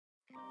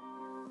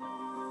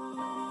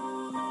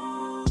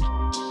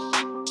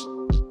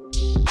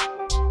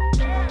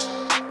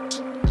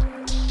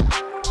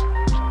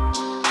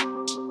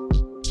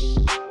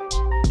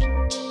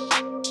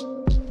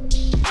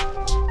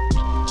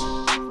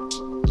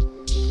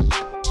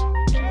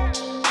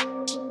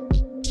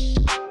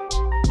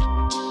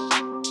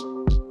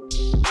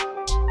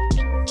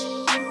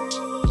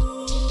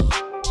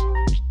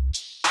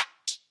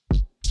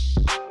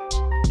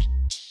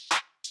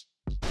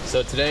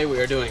Today we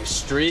are doing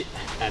street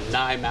and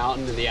Nye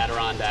Mountain in the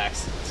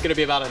Adirondacks. It's going to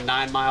be about a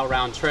 9-mile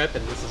round trip,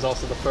 and this is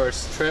also the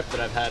first trip that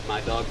I've had my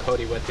dog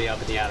Cody with me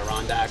up in the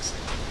Adirondacks.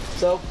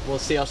 So we'll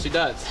see how she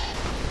does.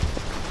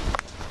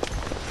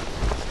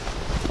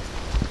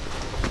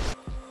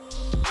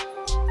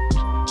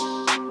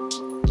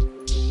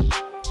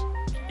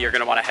 You're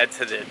going to want to head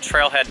to the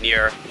trailhead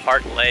near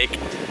Park Lake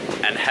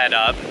and head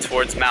up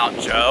towards Mount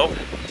Joe.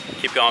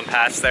 Keep going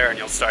past there and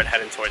you'll start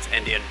heading towards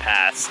Indian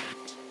Pass.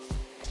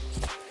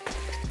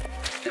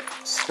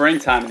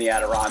 Springtime in the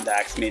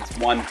Adirondacks means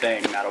one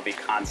thing that'll be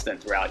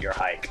constant throughout your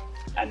hike,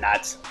 and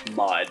that's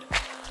mud.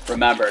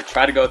 Remember,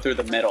 try to go through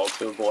the middle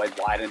to avoid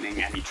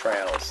widening any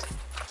trails.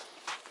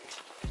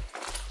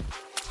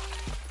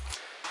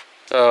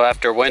 So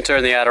after winter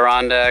in the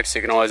Adirondacks,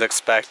 you can always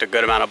expect a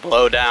good amount of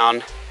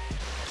blowdown.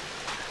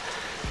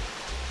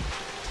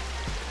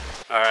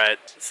 Alright,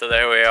 so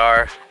there we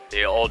are,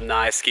 the old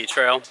Nye ski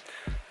trail.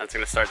 That's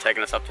going to start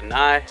taking us up to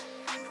Nye.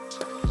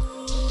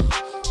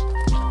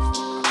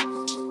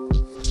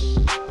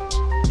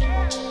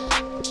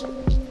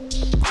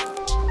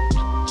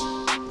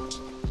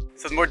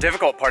 So the more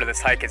difficult part of this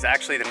hike is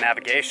actually the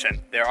navigation.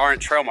 There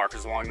aren't trail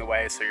markers along the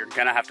way, so you're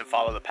gonna have to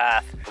follow the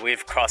path.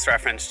 We've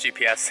cross-referenced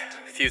GPS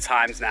a few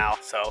times now,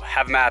 so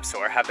have maps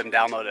or have them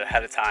downloaded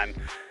ahead of time,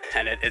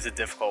 and it is a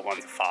difficult one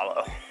to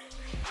follow.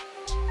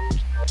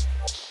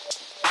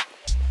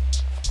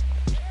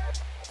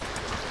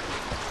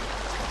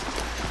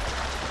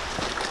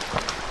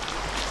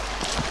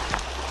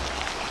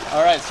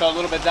 All right, so a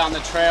little bit down the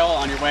trail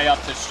on your way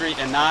up to street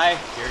and Nye,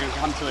 you're gonna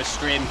come to a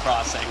stream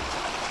crossing.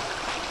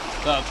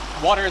 The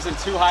water isn't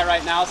too high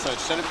right now, so it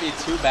shouldn't be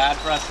too bad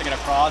for us to get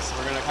across.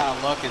 We're gonna kind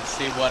of look and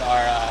see what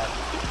our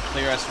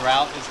clearest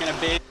route is gonna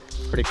be.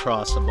 Pretty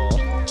crossable.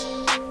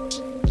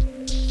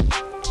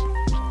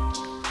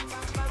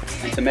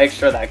 And to make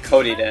sure that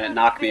Cody didn't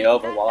knock me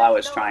over while I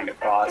was trying to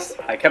cross,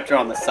 I kept her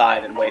on the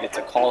side and waited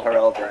to call her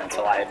over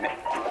until I had made.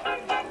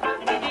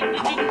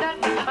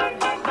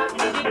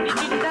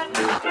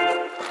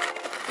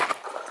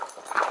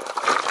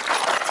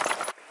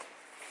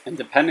 And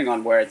depending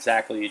on where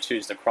exactly you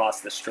choose to cross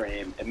the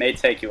stream, it may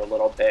take you a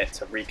little bit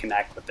to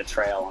reconnect with the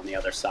trail on the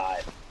other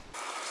side.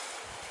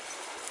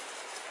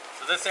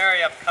 So this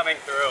area I'm coming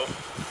through,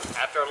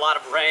 after a lot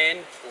of rain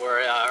or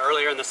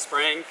earlier in the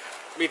spring,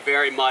 it's going to be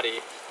very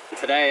muddy.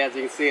 Today, as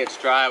you can see, it's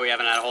dry. We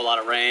haven't had a whole lot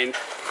of rain.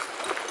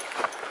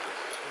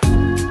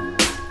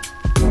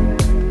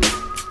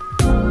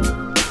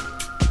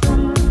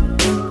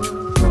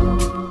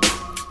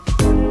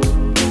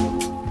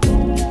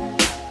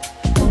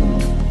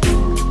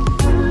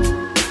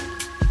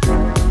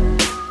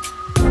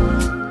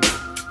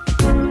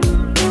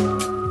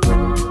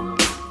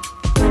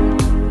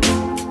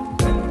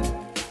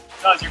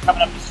 'Cause you're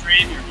coming up the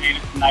stream, you're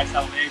getting some nice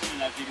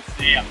elevation, as you can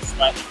see. I'm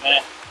sweating a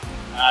bit.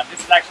 This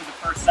is actually the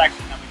first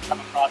section that we've come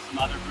across some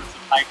other groups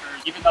of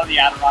hikers. Even though the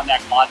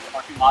Adirondack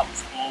parking lot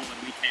was full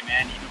when we came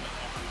in, even with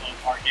overflow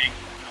parking,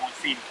 we've only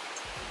seen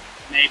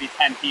maybe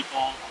 10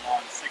 people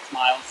along 6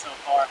 miles so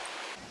far.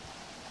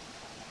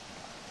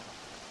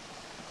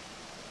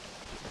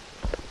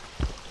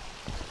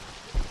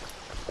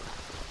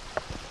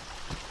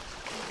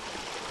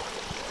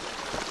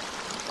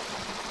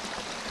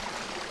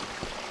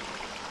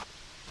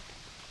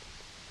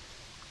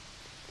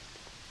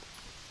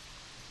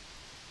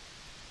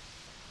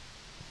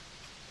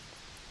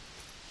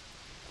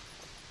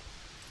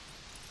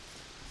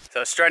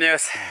 So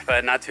strenuous,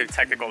 but not too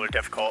technical or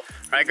difficult.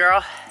 Right,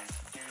 girl?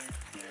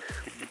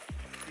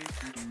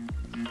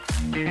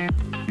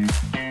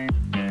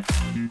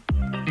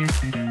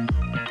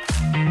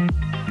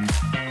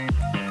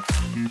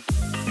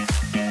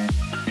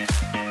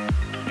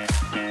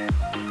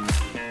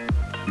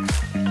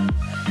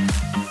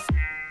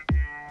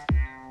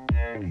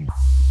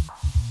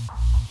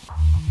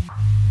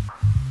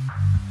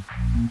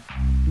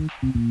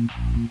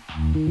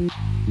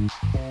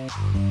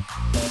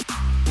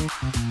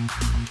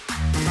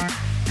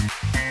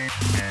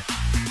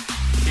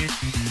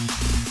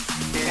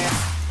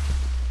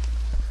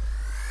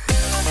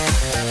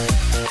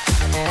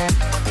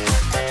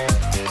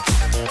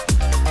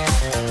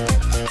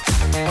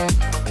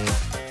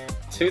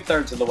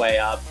 Two-thirds of the way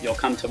up, you'll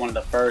come to one of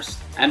the first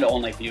and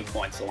only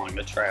viewpoints along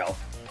the trail.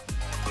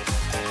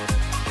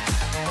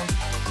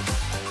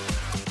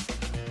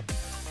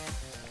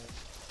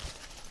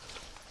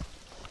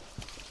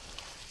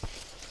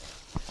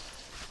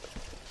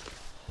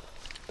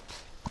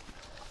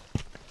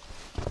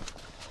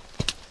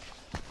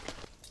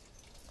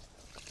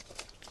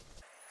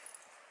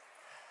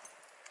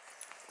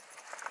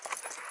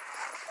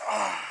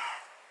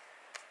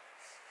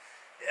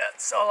 Yeah,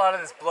 so a lot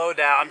of this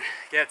blowdown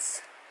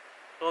gets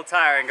a little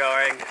tiring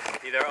going,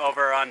 either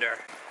over or under.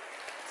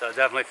 So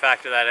definitely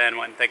factor that in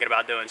when thinking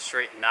about doing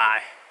street and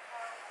Nye.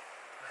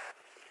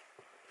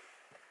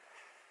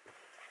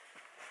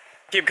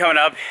 Keep coming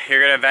up, you're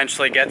gonna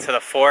eventually get to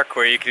the fork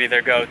where you can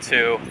either go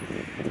to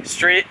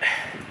street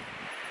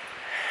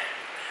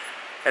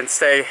and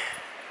stay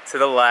to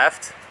the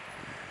left,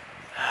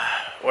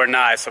 or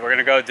Nye. So we're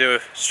gonna go do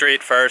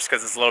Street first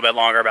because it's a little bit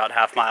longer, about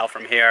half mile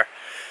from here,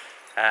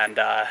 and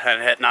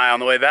hit Nye on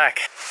the way back.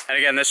 And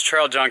again, this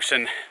trail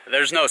junction,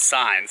 there's no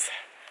signs.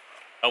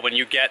 But when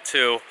you get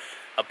to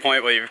a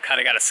point where you've kind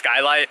of got a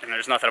skylight and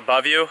there's nothing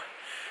above you,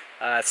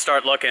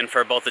 start looking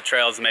for both the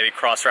trails and maybe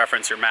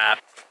cross-reference your map.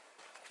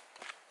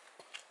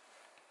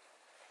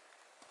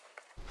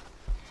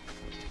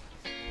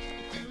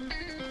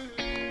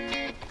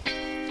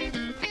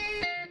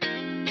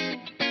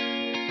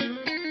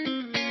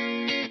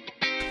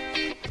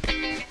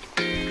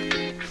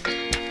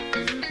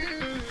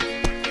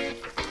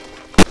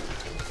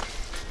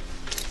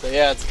 So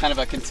yeah, it's kind of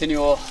a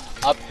continual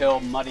uphill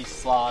muddy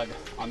slog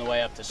on the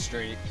way up the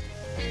street.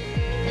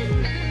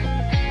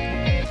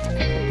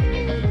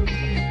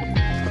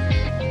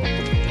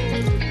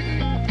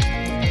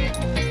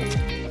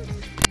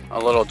 A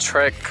little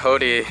trick,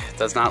 Cody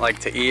does not like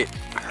to eat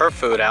her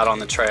food out on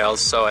the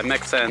trails, so I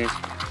mix in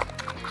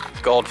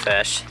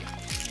goldfish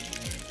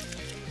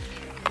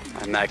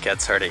and that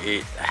gets her to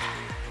eat.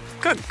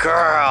 Good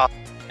girl!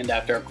 And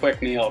after a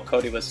quick meal,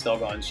 Cody was still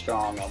going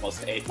strong,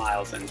 almost 8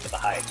 miles into the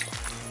hike.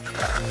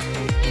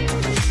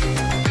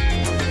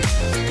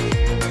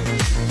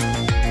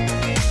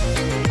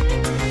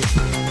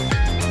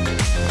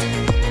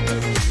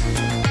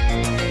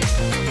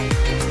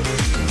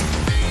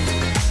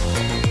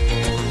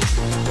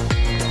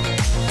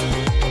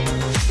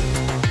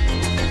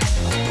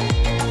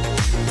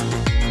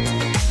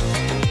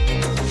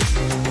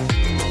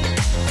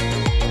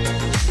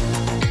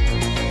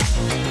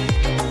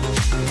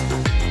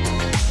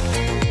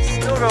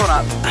 Still going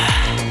up.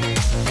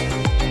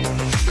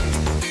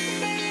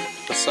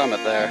 The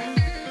summit there,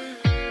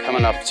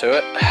 coming up to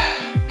it.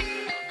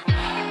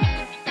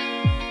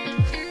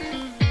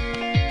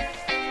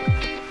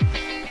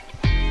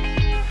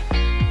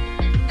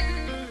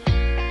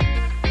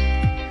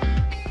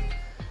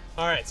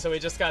 All right, so we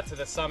just got to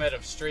the summit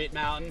of Street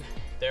Mountain.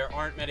 There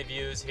aren't many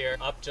views here,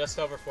 up just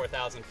over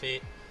 4,000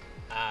 feet,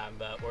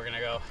 but we're gonna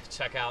go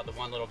check out the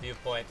one little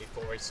viewpoint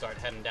before we start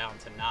heading down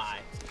to Nye.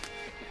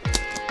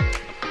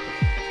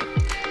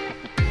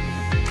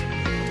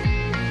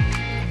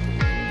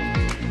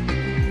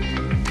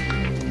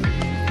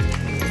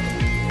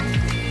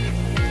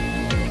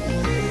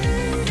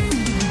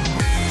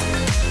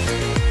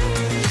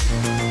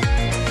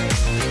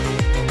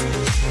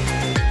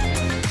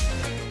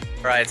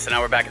 Alright, so now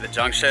we're back at the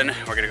junction.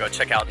 We're gonna go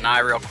check out Nye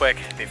real quick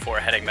before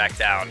heading back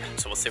down.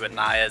 So we'll see what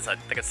Nye is. I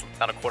think it's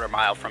about a quarter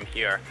mile from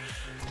here.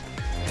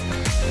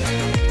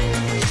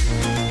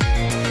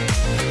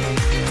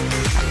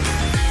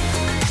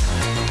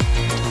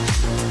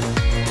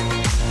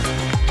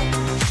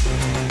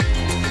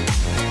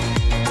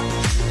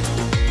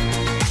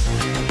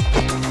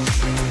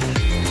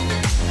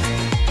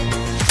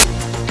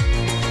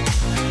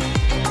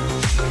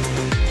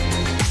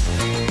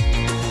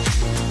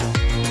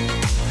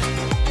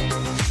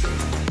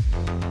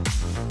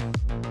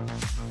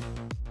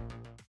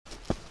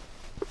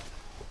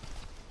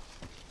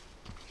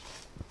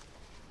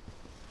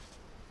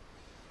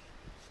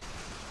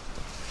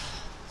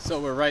 So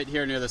we're right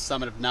here near the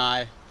summit of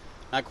Nye.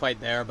 Not quite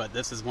there, but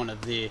this is one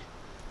of the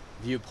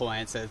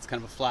viewpoints. It's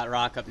kind of a flat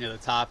rock up near the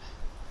top.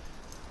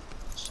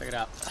 Let's check it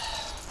out.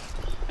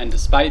 And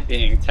despite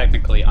being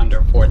technically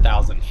under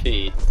 4,000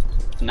 feet,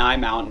 Nye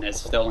Mountain is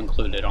still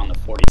included on the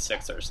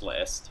 46ers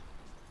list.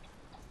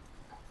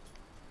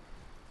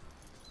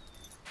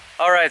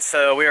 Alright,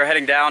 so we are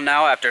heading down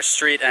now after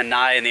Street and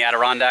Nye in the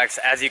Adirondacks.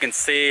 As you can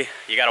see,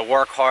 you gotta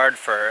work hard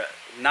for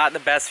not the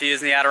best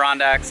views in the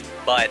Adirondacks,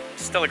 but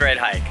still a great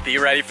hike. Be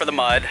ready for the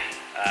mud.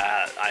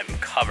 I'm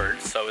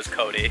covered, so is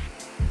Cody.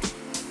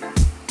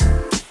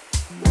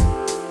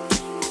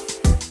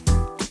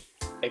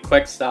 A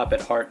quick stop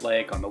at Heart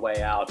Lake on the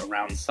way out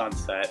around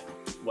sunset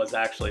was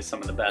actually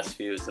some of the best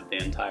views of the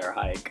entire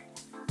hike.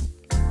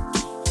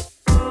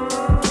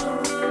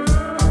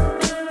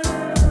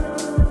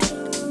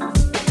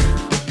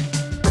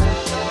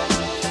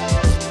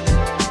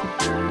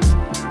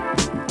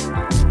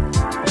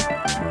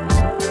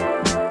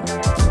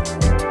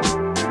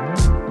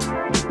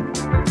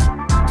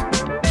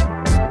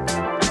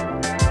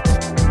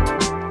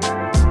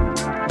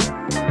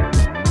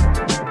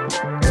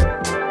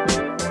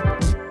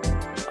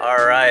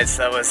 Alright,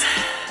 so that was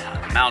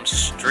Mount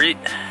Street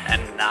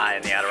and Nye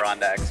in the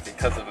Adirondacks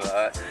because of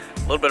a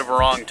little bit of a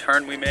wrong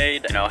turn we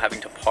made. You know,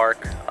 having to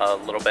park a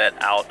little bit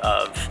out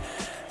of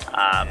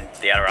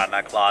the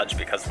Adirondack Lodge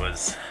because it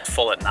was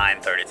full at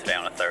 9:30 today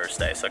on a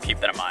Thursday. So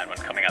keep that in mind when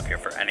coming up here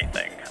for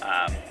anything.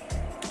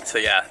 So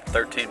yeah,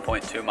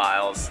 13.2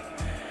 miles.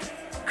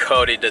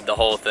 Cody did the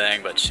whole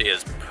thing, but she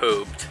is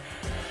pooped.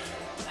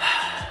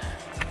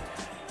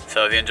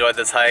 So if you enjoyed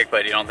this hike,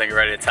 but you don't think you're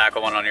ready to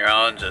tackle one on your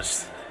own,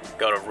 just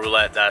go to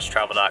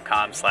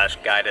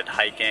roulette-travel.com/guided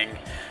hiking.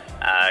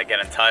 Get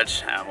in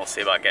touch and we'll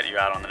see about getting you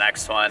out on the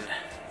next one.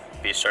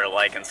 Be sure to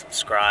like and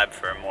subscribe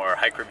for more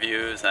hike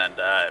reviews and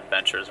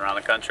adventures around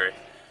the country.